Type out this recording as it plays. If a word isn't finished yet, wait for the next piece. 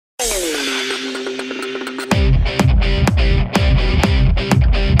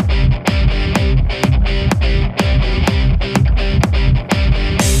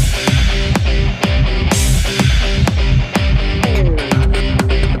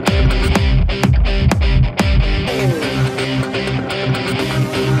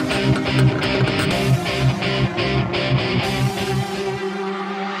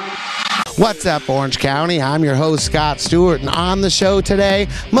What's up, Orange County? I'm your host, Scott Stewart, and on the show today,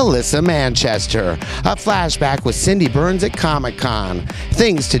 Melissa Manchester. A flashback with Cindy Burns at Comic-Con.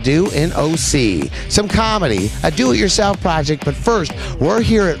 Things to do in OC. Some comedy, a do-it-yourself project, but first, we're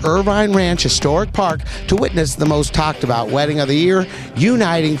here at Irvine Ranch Historic Park to witness the most talked about wedding of the year,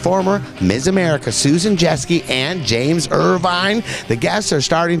 uniting former Ms. America Susan Jeske and James Irvine. The guests are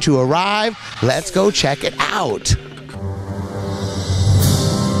starting to arrive. Let's go check it out.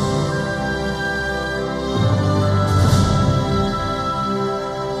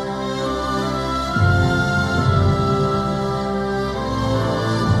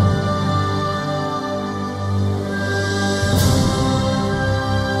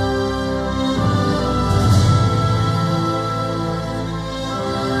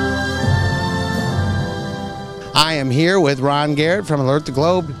 I am here with Ron Garrett from Alert the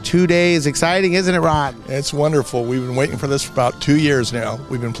Globe. 2 days. Exciting, isn't it, Ron? It's wonderful. We've been waiting for this for about 2 years now.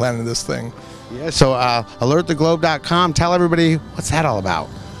 We've been planning this thing. Yeah, so alerttheglobe.com. Tell everybody, what's that all about?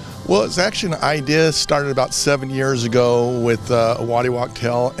 Well, it's actually an idea started about 7 years ago with Waddy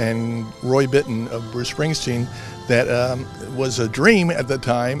Wachtel and Roy Bittan of Bruce Springsteen. That was a dream at the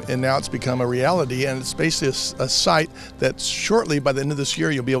time, and now it's become a reality. And it's basically a site that shortly, by the end of this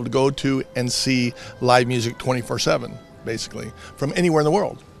year, you'll be able to go to and see live music 24/7, basically, from anywhere in the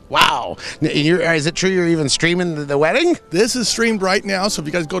world. Wow. Is it true you're even streaming the wedding? This is streamed right now, so if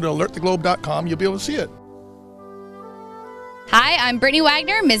you guys go to alerttheglobe.com, you'll be able to see it. Hi, I'm Brittany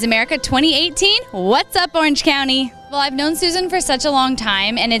Wagner, Ms. America 2018. What's up, Orange County? Well, I've known Susan for such a long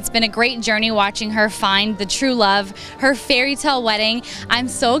time, and it's been a great journey watching her find the true love, her fairy tale wedding. I'm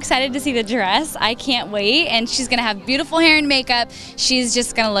so excited to see the dress. I can't wait, and she's going to have beautiful hair and makeup. She's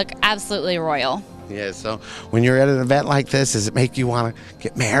just going to look absolutely royal. Yeah, so when you're at an event like this, does it make you want to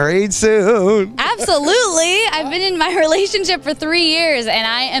get married soon? Absolutely. I've been in my relationship for 3 years, and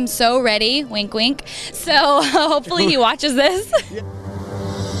I am so ready. Wink, wink. So hopefully he watches this. Yeah.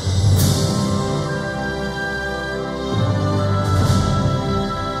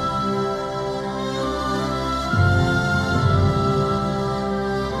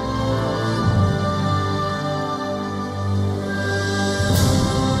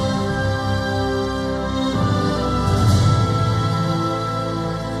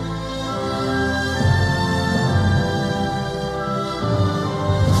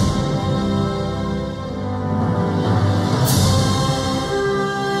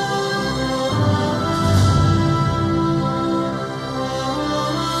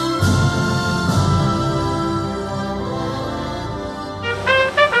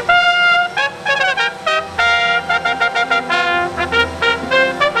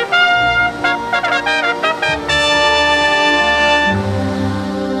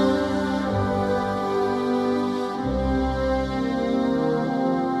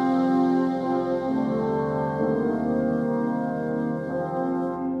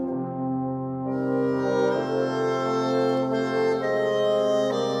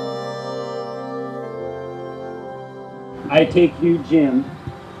 I take you, Jim,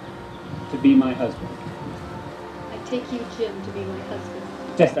 to be my husband. I take you, Jim, to be my husband.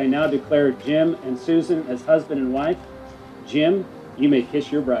 Yes, I now declare Jim and Susan as husband and wife. Jim, you may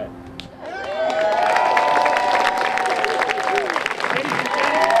kiss your bride.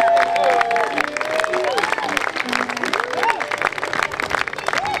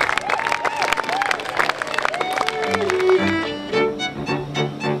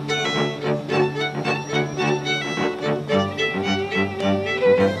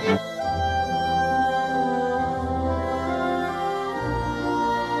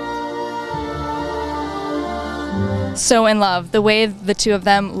 So in love. The way the two of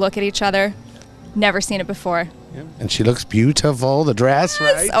them look at each other, never seen it before. Yeah. And she looks beautiful, the dress,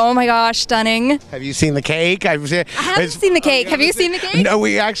 right? Oh my gosh, stunning. Have you seen the cake? I haven't seen the cake. Have you seen the cake? No,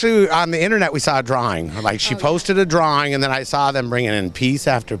 we actually, on the internet, we saw a drawing. Like, she posted a drawing, and then I saw them bringing in piece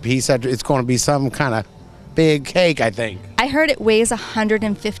after piece. It's going to be some kind of big cake, I think. I heard it weighs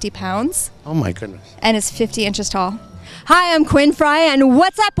 150 pounds. Oh my goodness. And is 50 inches tall. Hi, I'm Quinn Fry, and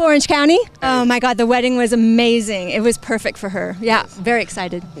what's up, Orange County? Oh my God, the wedding was amazing. It was perfect for her. Yeah, very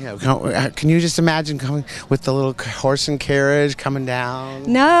excited. Yeah, can you just imagine coming with the little horse and carriage coming down?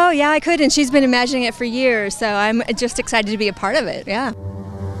 No, yeah, I could, and she's been imagining it for years, so I'm just excited to be a part of it, yeah.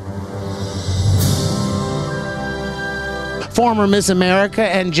 former Miss America,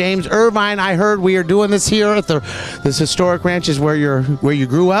 and James Irvine. I heard we are doing this here at this historic ranch is where you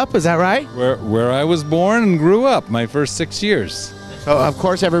grew up. Is that right? Where I was born and grew up, my first 6 years. So, of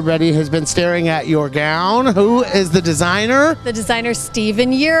course, everybody has been staring at your gown. Who is the designer? The designer,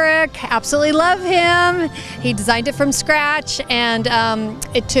 Stephen Urich. Absolutely love him. He designed it from scratch, and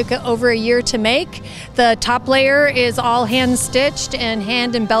it took over a year to make. The top layer is all hand stitched and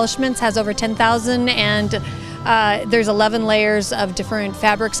hand embellishments, has over 10,000, and there's 11 layers of different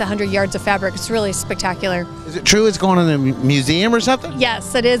fabrics, 100 yards of fabric. It's really spectacular. Is it true it's going in a museum or something?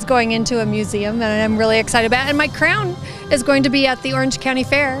 Yes, it is going into a museum, and I'm really excited about it. And my crown is going to be at the Orange County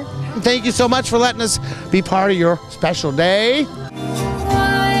Fair. Thank you so much for letting us be part of your special day.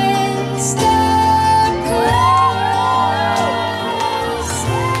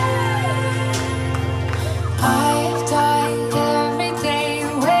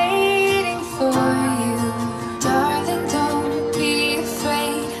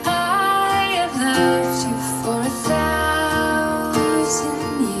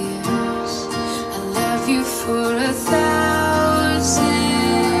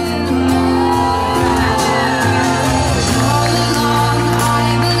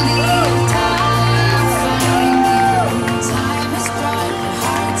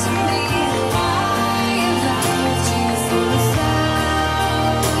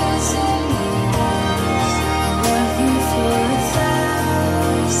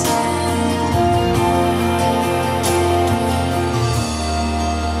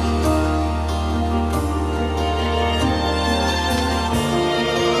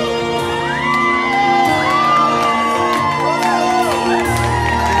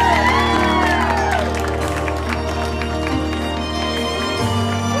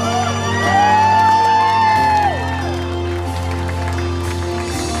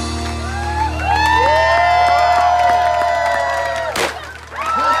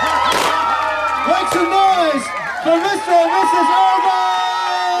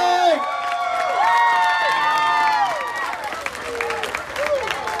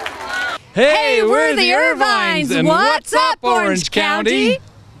 Hey, we're the Irvines, and what's up, Orange County?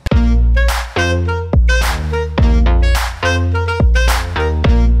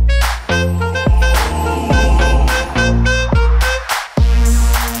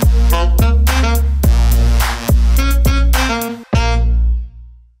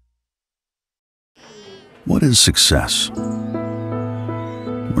 What is success?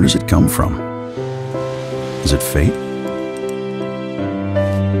 Where does it come from? Is it fate?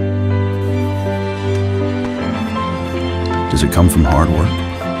 Does it come from hard work?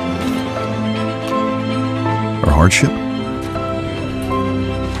 Or hardship?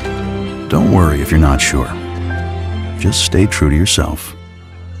 Don't worry if you're not sure. Just stay true to yourself,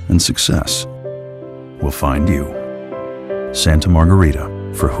 and success will find you. Santa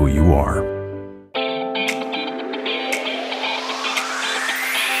Margarita for who you are.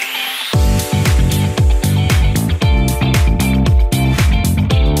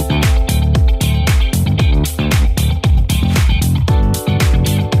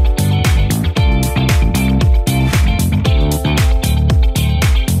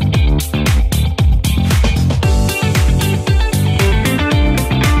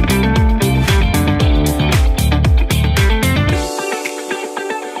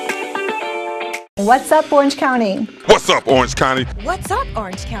 What's up, Orange County? What's up, Orange County? What's up,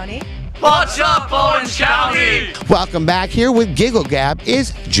 Orange County? What's up, Orange County? Welcome back. Here with Giggle Gab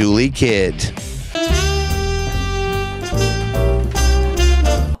is Julie Kidd.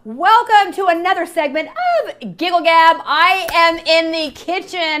 Welcome to another segment of Giggle Gab. I am in the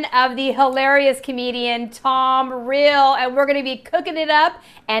kitchen of the hilarious comedian Tom Riehl, and we're going to be cooking it up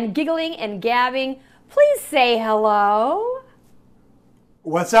and giggling and gabbing. Please say hello.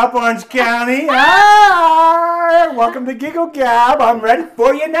 What's up, Orange County? Hi! Welcome to Giggle Gab. I'm ready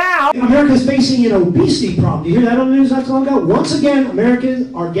for you now. America's facing an obesity problem. Did you hear that on the news not so long ago? Once again,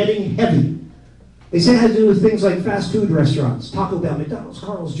 Americans are getting heavy. They say it has to do with things like fast food restaurants, Taco Bell, McDonald's,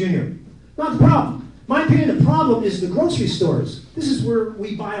 Carl's Jr. Not the problem. My opinion, the problem is the grocery stores. This is where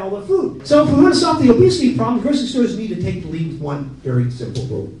we buy all the food. So if we want to solve the obesity problem, grocery stores need to take the lead with one very simple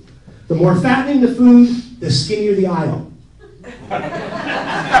rule. The more fattening the food, the skinnier the aisle.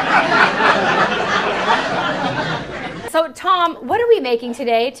 So, Tom, what are we making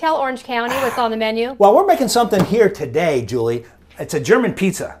today? Tell Orange County what's on the menu. Well, we're making something here today, Julie. It's a German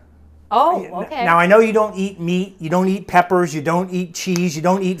pizza. Oh, okay. Now, I know you don't eat meat, you don't eat peppers, you don't eat cheese, you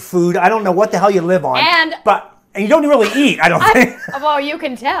don't eat food. I don't know what the hell you live on. And but And you don't really eat, I don't think. Well, you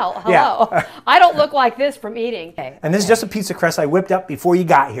can tell. Hello. Yeah. I don't look like this from eating. Okay. And this is just a pizza crust I whipped up before you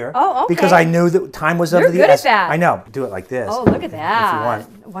got here. Oh, okay. Because I knew that time was of the essence. You're good at that. I know. Do it like this. Oh, look at that. If you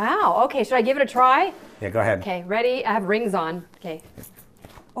want. Wow. Okay, should I give it a try? Yeah, go ahead. Okay, ready? I have rings on. Okay.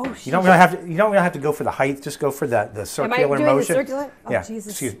 Oh, shit. You don't really have to go for the height. Just go for the circular motion. Am I doing the circular? Oh, yeah.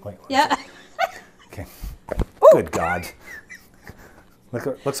 Jesus. Excuse me. Wait. Yeah. Okay. Good God.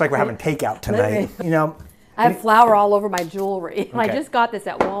 Looks like we're having takeout tonight. You know. I have flour all over my jewelry. Okay. I just got this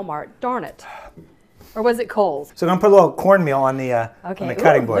at Walmart. Darn it. Or was it Kohl's? So I'm gonna put a little cornmeal on the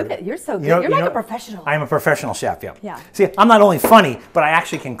cutting board. Look at, you're so good. You're like a professional. I am a professional chef, yeah. Yeah. See, I'm not only funny, but I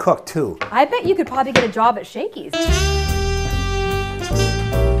actually can cook too. I bet you could probably get a job at Shakey's.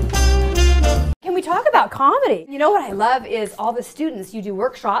 Can we talk about comedy? You know what I love is all the students, you do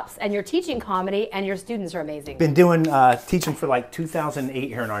workshops and you're teaching comedy and your students are amazing. Been doing teaching for like 2008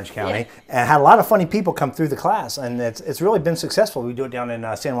 here in Orange County, and had a lot of funny people come through the class, and it's really been successful. We do it down in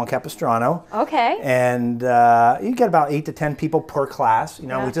San Juan Capistrano. Okay. And you get about 8 to 10 people per class. You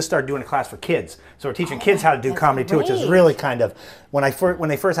know, we just started doing a class for kids, so we're teaching kids how to do comedy too, which is really kind of when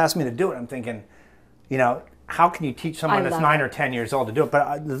they first asked me to do it, I'm thinking, you know, how can you teach someone that's 9 or 10 years old to do it?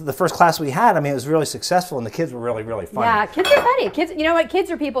 But the first class we had, I mean, it was really successful, and the kids were really, really funny. Yeah, kids are funny. Kids, you know what? Kids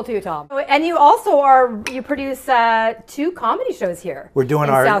are people too, Tom. And you also you produce 2 comedy shows here. We're doing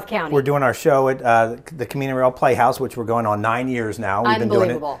in South County. We're doing our show at the Community Rail Playhouse, which we're going on 9 years now. We've been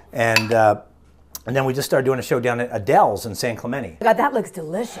doing it, and then we just started doing a show down at Adele's in San Clemente. God, that looks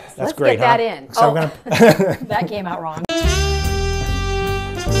delicious. Let's great, get that in. So that came out wrong.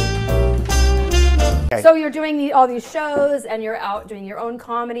 Okay. So you're doing all these shows and you're out doing your own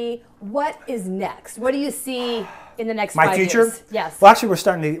comedy. What is next? What do you see in the next 5 years? My future? Yes. Well,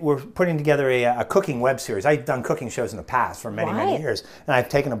 actually, we're putting together a cooking web series. I've done cooking shows in the past for many years, and I've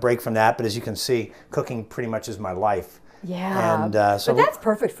taken a break from that. But as you can see, cooking pretty much is my life. Yeah. And so that's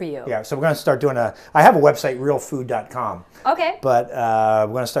perfect for you. Yeah. So we're going to start doing I have a website, realfood.com. Okay. But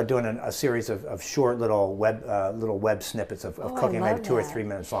we're going to start doing a series of short little web snippets of cooking, maybe 2 or 3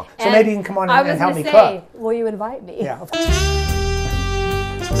 minutes long. So maybe you can come on and help me cook. Will you invite me? Yeah.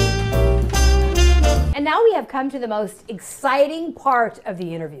 And now we have come to the most exciting part of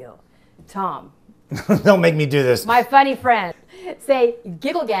the interview. Tom. Don't make me do this. My funny friend. Say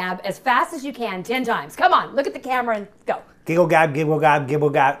giggle gab as fast as you can 10 times. Come on, look at the camera and go. Giggle gab, giggle gab, giggle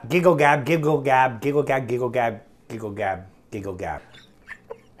gab, giggle gab, giggle gab, giggle gab, giggle gab, giggle gab, giggle gab.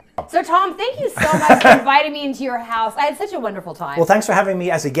 So Tom, thank you so much for inviting me into your house. I had such a wonderful time. Well, thanks for having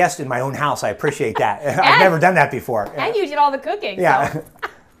me as a guest in my own house. I appreciate that. I've never done that before. And you did all the cooking. Yeah. So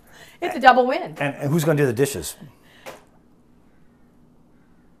it's a double win. And who's going to do the dishes?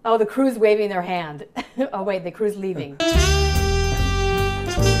 Oh, the crew's waving their hand. Oh, wait, the crew's leaving.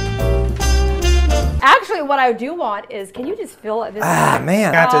 Actually, what I do want is, can you just fill it? Ah,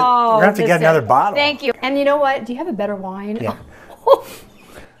 man. We're going to have to get another bottle. Thank you. And you know what? Do you have a better wine? Yeah.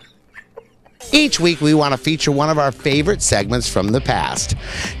 Each week, we want to feature one of our favorite segments from the past.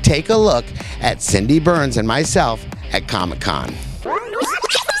 Take a look at Cindy Burns and myself at Comic-Con.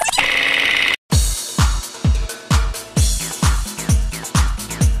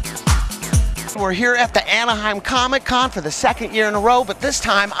 We're here at the Anaheim Comic-Con for the 2nd year in a row, but this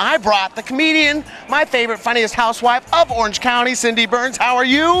time I brought the comedian, my favorite, funniest housewife of Orange County, Cindy Burns. How are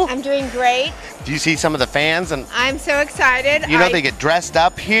you? I'm doing great. Do you see some of the fans? And I'm so excited. You know they get dressed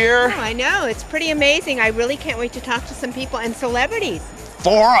up here. Oh, I know. It's pretty amazing. I really can't wait to talk to some people and celebrities.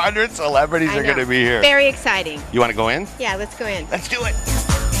 400 celebrities are going to be here. Very exciting. You want to go in? Yeah, let's go in. Let's do it.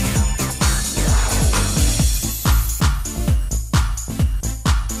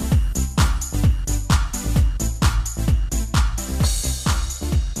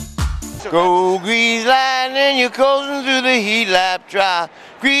 Go grease lightning, you're coasting through the heat lap dry.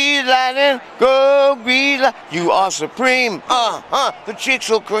 Grease lightning, go grease lightning, you are supreme. The chicks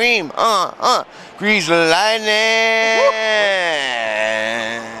will cream. Grease lightning.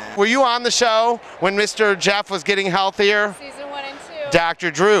 Were you on the show when Mr. Jeff was getting healthier? Season 1 and 2.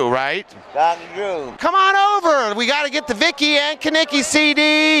 Dr. Drew, right? Dr. Drew. Come on over. We got to get the Vicky and Kanicki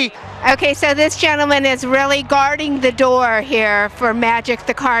CD. Okay, so this gentleman is really guarding the door here for Magic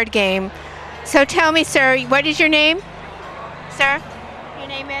the Card Game. So tell me, sir, what is your name? Sir? Your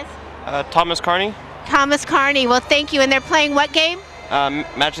name is? Thomas Carney. Thomas Carney. Well, thank you. And they're playing what game?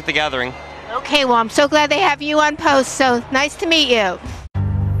 Magic the Gathering. Okay, well, I'm so glad they have you on post, so nice to meet you.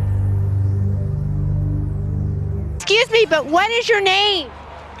 Excuse me, but what is your name?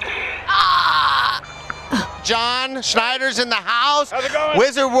 John Schneider's in the house. How's it going?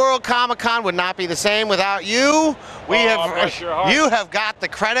 Wizard World Comic Con would not be the same without you. You have got the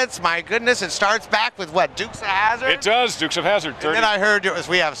credits. My goodness, it starts back with what, Dukes of Hazzard? It does, Dukes of Hazzard. And then I heard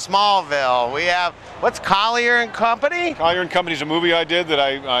we have Smallville. We have, what's Collier and Company? Collier and Company's a movie I did that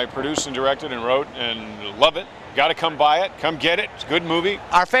I produced and directed and wrote, and love it. Got to come buy it. Come get it. It's a good movie.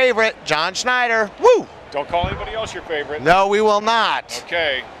 Our favorite, John Schneider. Woo! Don't call anybody else your favorite. No, we will not.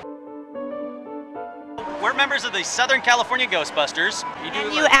 Okay. We're members of the Southern California Ghostbusters.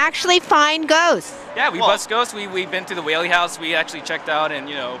 You actually find ghosts? Yeah, we bust ghosts. We've been to the Whaley House. We actually checked out and,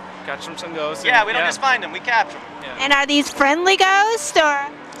 catch some ghosts. Yeah, we don't just find them. We capture them. Yeah. And are these friendly ghosts, or?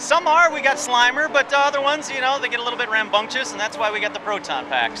 Some are. We got Slimer, but other ones, they get a little bit rambunctious, and that's why we got the proton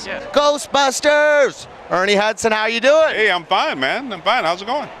packs. Yeah. Ghostbusters! Ernie Hudson, how you doing? Hey, I'm fine, man. I'm fine. How's it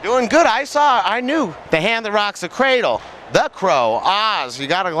going? Doing good. I knew. The Hand That Rocks the Cradle, The Crow, Oz. You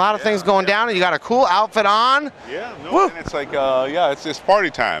got a lot of things going down, and you got a cool outfit on. Yeah, no, and it's like, it's party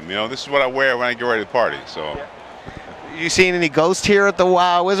time. This is what I wear when I get ready to party, so. Yeah. You seen any ghosts here at the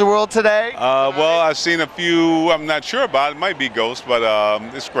Wizard World today? Well, I've seen a few. I'm not sure about it. It might be ghosts, but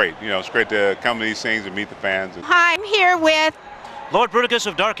it's great. It's great to come to these things and meet the fans. Hi, I'm here with Lord Bruticus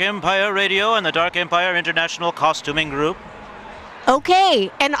of Dark Empire Radio and the Dark Empire International Costuming Group. Okay,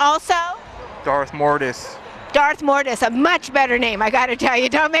 and also? Darth Mortis. Darth Mortis, a much better name, I gotta tell you.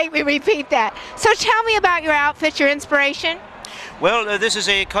 Don't make me repeat that. So tell me about your outfit, your inspiration. Well, this is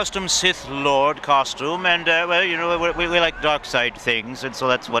a custom Sith Lord costume, and, we like dark side things, and so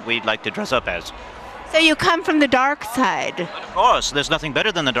that's what we'd like to dress up as. So you come from the dark side? Of course, there's nothing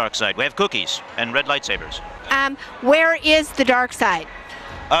better than the dark side. We have cookies and red lightsabers. Where is the dark side?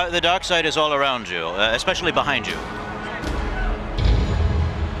 The dark side is all around you, especially behind you.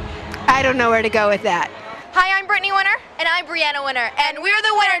 I don't know where to go with that. Hi, I'm Brittany Winter. And I'm Brianna Winter. And we're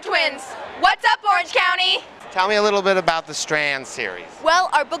the Winter Twins. What's up, Orange County? Tell me a little bit about the Strand series. Well,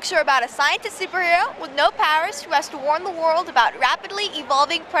 our books are about a scientist superhero with no powers who has to warn the world about rapidly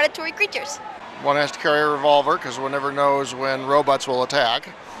evolving predatory creatures. One has to carry a revolver because one never knows when robots will attack.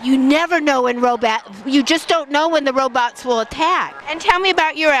 You never know when you just don't know when the robots will attack. And tell me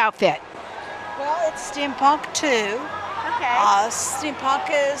about your outfit. Well, it's steampunk too. Okay. Steampunk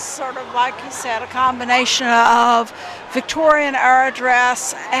is sort of, like you said, a combination of Victorian era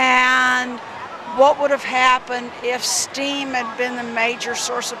dress and what would have happened if steam had been the major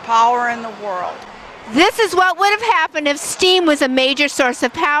source of power in the world. This is what would have happened if steam was a major source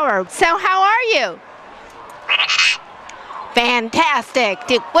of power. So how are you? Fantastic.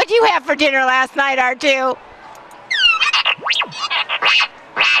 What did you have for dinner last night, R2?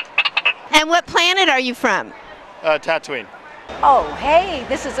 And what planet are you from? Tatooine. Oh, hey,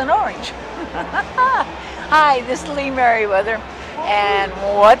 this is an orange. Hi, this is Lee Merriweather. And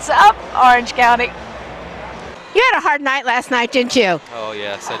what's up, Orange County? You had a hard night last night, didn't you? Oh,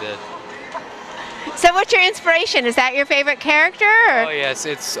 yes, I did. So what's your inspiration? Is that your favorite character? Or? Oh, yes,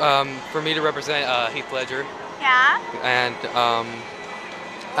 it's for me to represent Heath Ledger. Yeah? And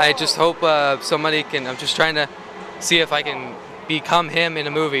I just hope somebody can, I'm just trying to see if I can become him in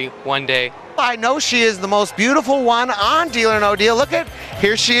a movie one day. I know she is the most beautiful one on Deal or No Deal. Look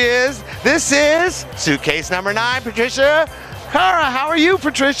here she is. This is suitcase number 9, Patricia Cara. How are you,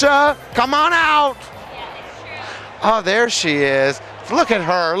 Patricia? Come on out. Oh, there she is. Look at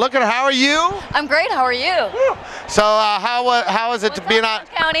her. Look at her. How are you? I'm great. How are you? So how is it to be in Orange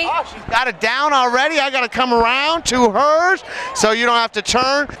County? Oh, she's got it down already. I got to come around to hers so you don't have to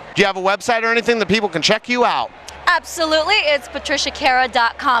turn. Do you have a website or anything that people can check you out? Absolutely. It's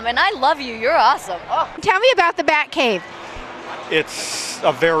patriciacara.com. And I love you. You're awesome. Tell me about the Batcave. It's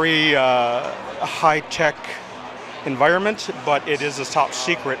a very high-tech environment, but it is a top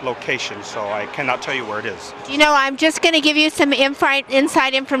secret location, so I cannot tell you where it is. You know, I'm just going to give you some inside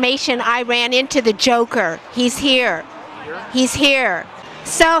information. I ran into the Joker. He's here. He's here.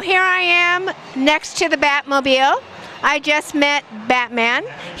 So here I am next to the Batmobile. I just met Batman.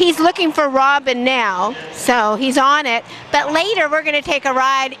 He's looking for Robin now, so he's on it. But later we're going to take a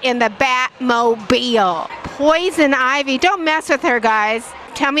ride in the Batmobile. Poison Ivy. Don't mess with her, guys.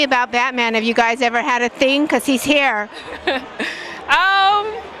 Tell me about Batman. Have you guys ever had a thing? Because he's here.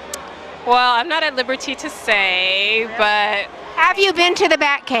 Well, I'm not at liberty to say, but... Have you been to the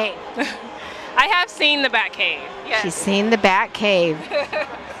Batcave? I have seen the Batcave, yes. She's seen the Batcave.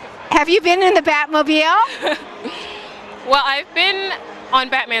 Have you been in the Batmobile? Well, I've been on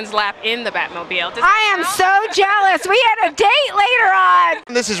Batman's lap in the Batmobile. I am so jealous. We had a date later on.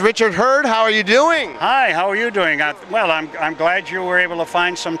 This is Richard Hurd. How are you doing? Hi, how are you doing? Well, I'm glad you were able to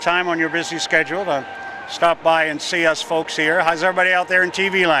find some time on your busy schedule to stop by and see us folks here. How's everybody out there in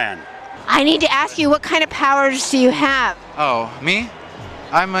TV land? I need to ask you, what kind of powers do you have? Oh, me?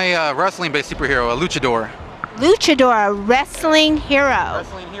 I'm a wrestling-based superhero, a luchador. Luchador, a wrestling hero.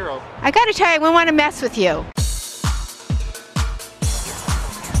 Wrestling hero. I gotta tell you, we want to mess with you.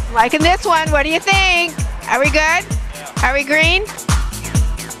 Liking this one, what do you think? Are we good? Are we green?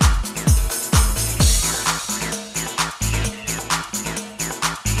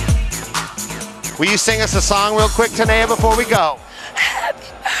 Will you sing us a song real quick, Tanea, before we go?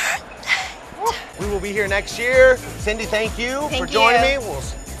 We will be here next year. Cindy, thank you for joining me.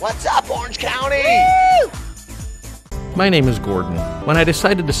 What's up, Orange County? Woo! My name is Gordon. When I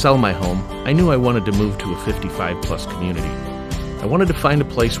decided to sell my home, I knew I wanted to move to a 55-plus community. I wanted to find a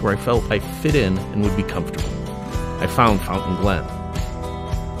place where I felt I fit in and would be comfortable. I found Fountain Glen.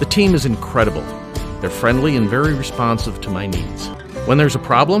 The team is incredible. They're friendly and very responsive to my needs. When there's a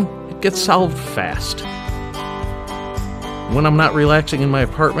problem, it gets solved fast. When I'm not relaxing in my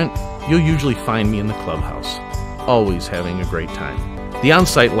apartment, you'll usually find me in the clubhouse, always having a great time. The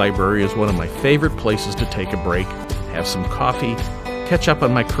on-site library is one of my favorite places to take a break, have some coffee, catch up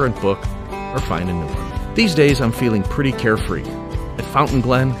on my current book, or find a new one. These days, I'm feeling pretty carefree. At Fountain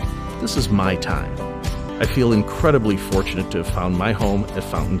Glen, this is my time. I feel incredibly fortunate to have found my home at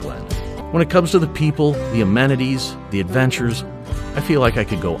Fountain Glen. When it comes to the people, the amenities, the adventures, I feel like I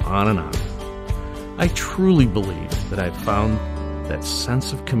could go on and on. I truly believe that I've found that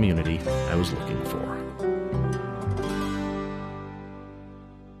sense of community I was looking for.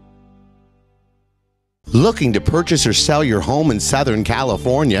 Looking to purchase or sell your home in Southern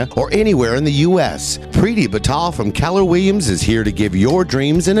California or anywhere in the U.S.? Preeti Batal from Keller Williams is here to give your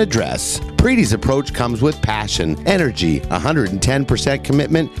dreams an address. Preeti's approach comes with passion, energy, 110%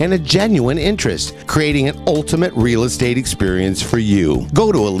 commitment, and a genuine interest, creating an ultimate real estate experience for you.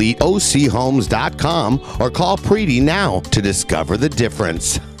 Go to EliteOCHomes.com or call Preeti now to discover the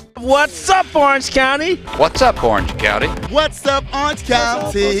difference. What's up, Orange County? What's up, Orange County? What's up, Orange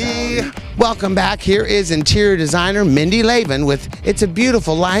County? Welcome back. Here is interior designer Mindy Laven with It's a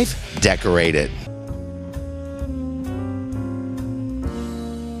Beautiful Life, Decorate It.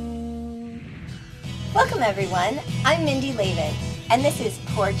 Welcome, everyone. I'm Mindy Laven, and this is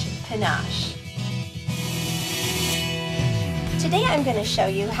Porch Panache. Today I'm going to show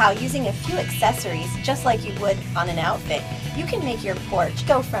you how, using a few accessories, just like you would on an outfit, you can make your porch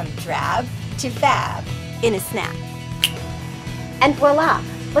go from drab to fab in a snap. And voila!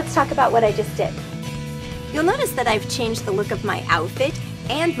 Let's talk about what I just did. You'll notice that I've changed the look of my outfit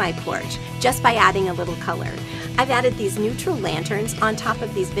and my porch just by adding a little color. I've added these neutral lanterns on top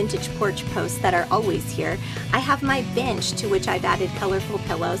of these vintage porch posts that are always here. I have my bench, to which I've added colorful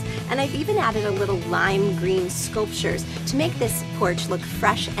pillows, and I've even added a little lime green sculptures to make this porch look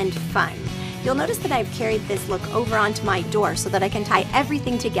fresh and fun. You'll notice that I've carried this look over onto my door so that I can tie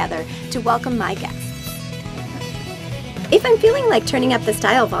everything together to welcome my guests. If I'm feeling like turning up the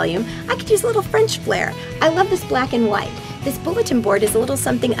style volume, I could use a little French flair. I love this black and white. This bulletin board is a little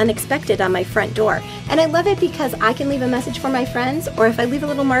something unexpected on my front door, and I love it because I can leave a message for my friends, or if I leave a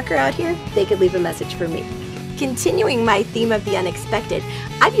little marker out here, they could leave a message for me. Continuing my theme of the unexpected,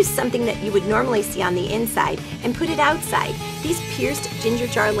 I've used something that you would normally see on the inside and put it outside. These pierced ginger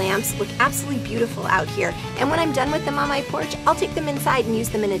jar lamps look absolutely beautiful out here, and when I'm done with them on my porch, I'll take them inside and use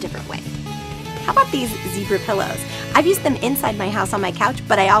them in a different way. How about these zebra pillows? I've used them inside my house on my couch,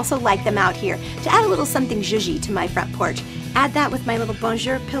 but I also like them out here to add a little something zhuzhy to my front porch. Add that with my little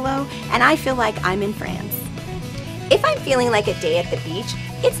bonjour pillow, and I feel like I'm in France. If I'm feeling like a day at the beach,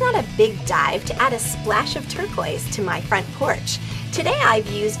 it's not a big dive to add a splash of turquoise to my front porch. Today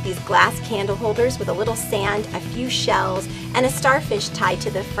I've used these glass candle holders with a little sand, a few shells, and a starfish tied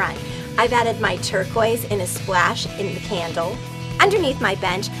to the front. I've added my turquoise in a splash in the candle. Underneath my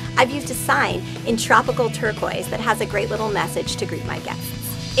bench, I've used a sign in tropical turquoise that has a great little message to greet my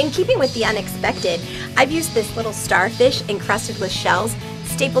guests. In keeping with the unexpected, I've used this little starfish encrusted with shells,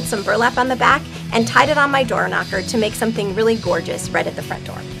 stapled some burlap on the back, and tied it on my door knocker to make something really gorgeous right at the front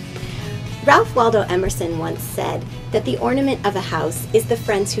door. Ralph Waldo Emerson once said that the ornament of a house is the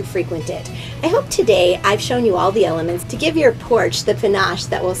friends who frequent it. I hope today I've shown you all the elements to give your porch the panache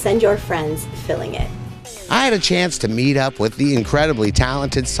that will send your friends filling it. I had a chance to meet up with the incredibly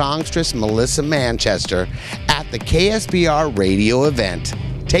talented songstress Melissa Manchester at the KSBR radio event.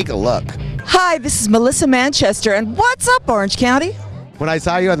 Take a look. Hi, this is Melissa Manchester, and what's up, Orange County? When I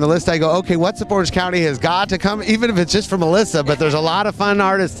saw you on the list, I go, okay, What's Up Orange County has got to come, even if it's just for Melissa, but there's a lot of fun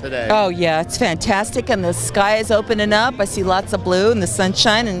artists today. Oh, yeah, it's fantastic, and the sky is opening up. I see lots of blue and the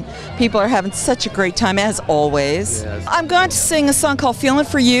sunshine, and people are having such a great time, as always. Yes. I'm going to sing a song called Feeling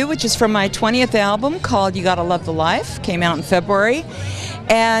For You, which is from my 20th album called You Gotta Love the Life. Came out in February.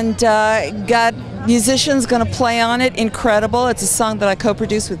 And got musicians going to play on it. Incredible. It's a song that I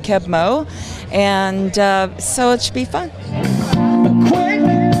co-produced with Keb Mo. And so it should be fun.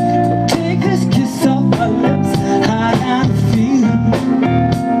 Take this kiss off my lips. I got a feeling.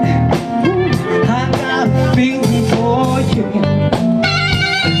 I got a feeling for you.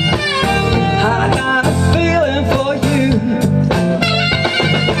 I got a feeling for you.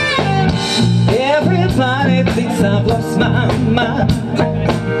 Everybody thinks I've lost my mind.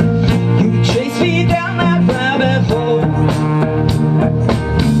 You chase me down that rabbit hole.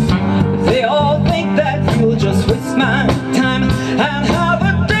 They all think that you'll just waste my time and have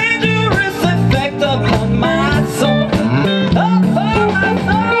a dangerous effect upon my soul.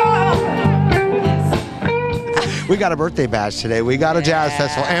 We got a birthday bash today. We got a jazz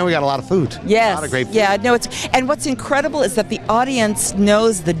festival, and we got a lot of food. Yes. A lot of great food. Yeah, no, and what's incredible is that the audience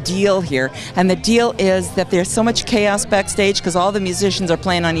knows the deal here, and the deal is that there's so much chaos backstage because all the musicians are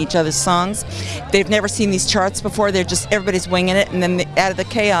playing on each other's songs. They've never seen these charts before. They're just, everybody's winging it, and then out of the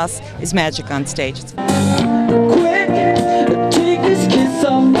chaos is magic on stage. Quick, take this kiss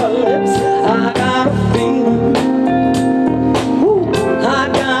off my lips. I got a feeling. I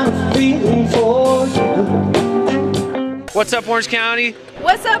got a feeling for you. What's up, Orange County?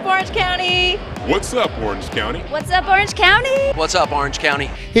 What's up, Orange County? What's up, Orange County? What's up, Orange County? What's up, Orange County?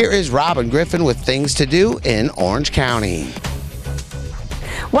 Here is Robin Griffin with things to do in Orange County.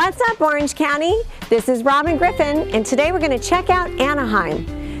 What's up, Orange County? This is Robin Griffin, and today we're going to check out Anaheim.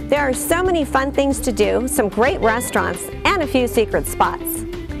 There are so many fun things to do, some great restaurants, and a few secret spots.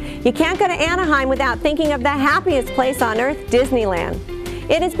 You can't go to Anaheim without thinking of the happiest place on earth, Disneyland.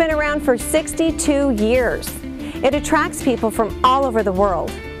 It has been around for 62 years. It attracts people from all over the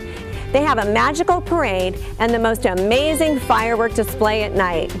world. They have a magical parade and the most amazing firework display at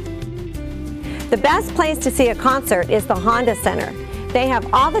night. The best place to see a concert is the Honda Center. They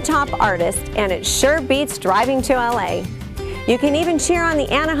have all the top artists, and it sure beats driving to LA. You can even cheer on the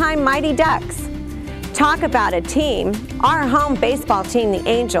Anaheim Mighty Ducks. Talk about a team. Our home baseball team, the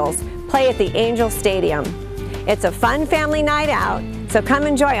Angels, play at the Angel Stadium. It's a fun family night out, so come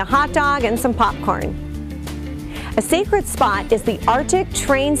enjoy a hot dog and some popcorn. A secret spot is the Arctic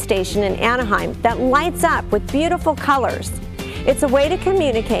train station in Anaheim that lights up with beautiful colors. It's a way to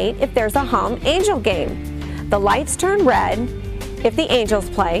communicate if there's a home Angel game. The lights turn red if the Angels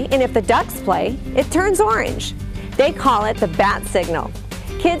play, and if the Ducks play, it turns orange. They call it the bat signal.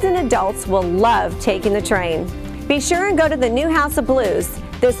 Kids and adults will love taking the train. Be sure and go to the new House of Blues.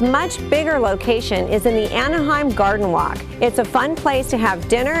 This much bigger location is in the Anaheim Garden Walk. It's a fun place to have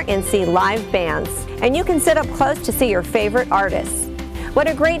dinner and see live bands. And you can sit up close to see your favorite artists. What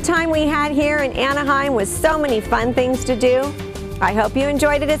a great time we had here in Anaheim with so many fun things to do. I hope you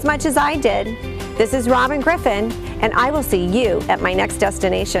enjoyed it as much as I did. This is Robin Griffin, and I will see you at my next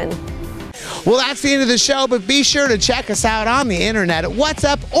destination. Well, that's the end of the show, but be sure to check us out on the internet at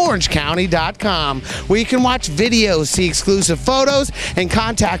whatsuporangecounty.com, where you can watch videos, see exclusive photos, and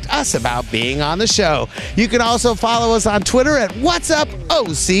contact us about being on the show. You can also follow us on Twitter at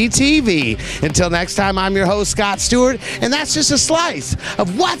WhatSupOCTV. Until next time, I'm your host, Scott Stewart, and that's just a slice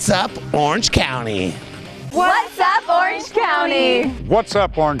of What's Up Orange County. What's up, Orange County? What's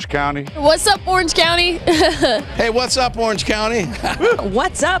up, Orange County? What's up, Orange County? Hey, what's up, Orange County?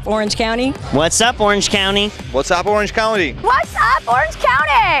 What's up, Orange County? What's up, Orange County? What's up, Orange County? What's up, Orange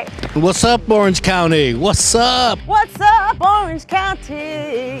County? What's up, Orange County? What's up? What's up, Orange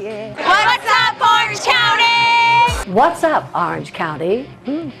County? What's up, Orange County? What's up, Orange County?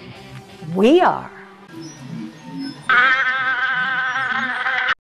 We are.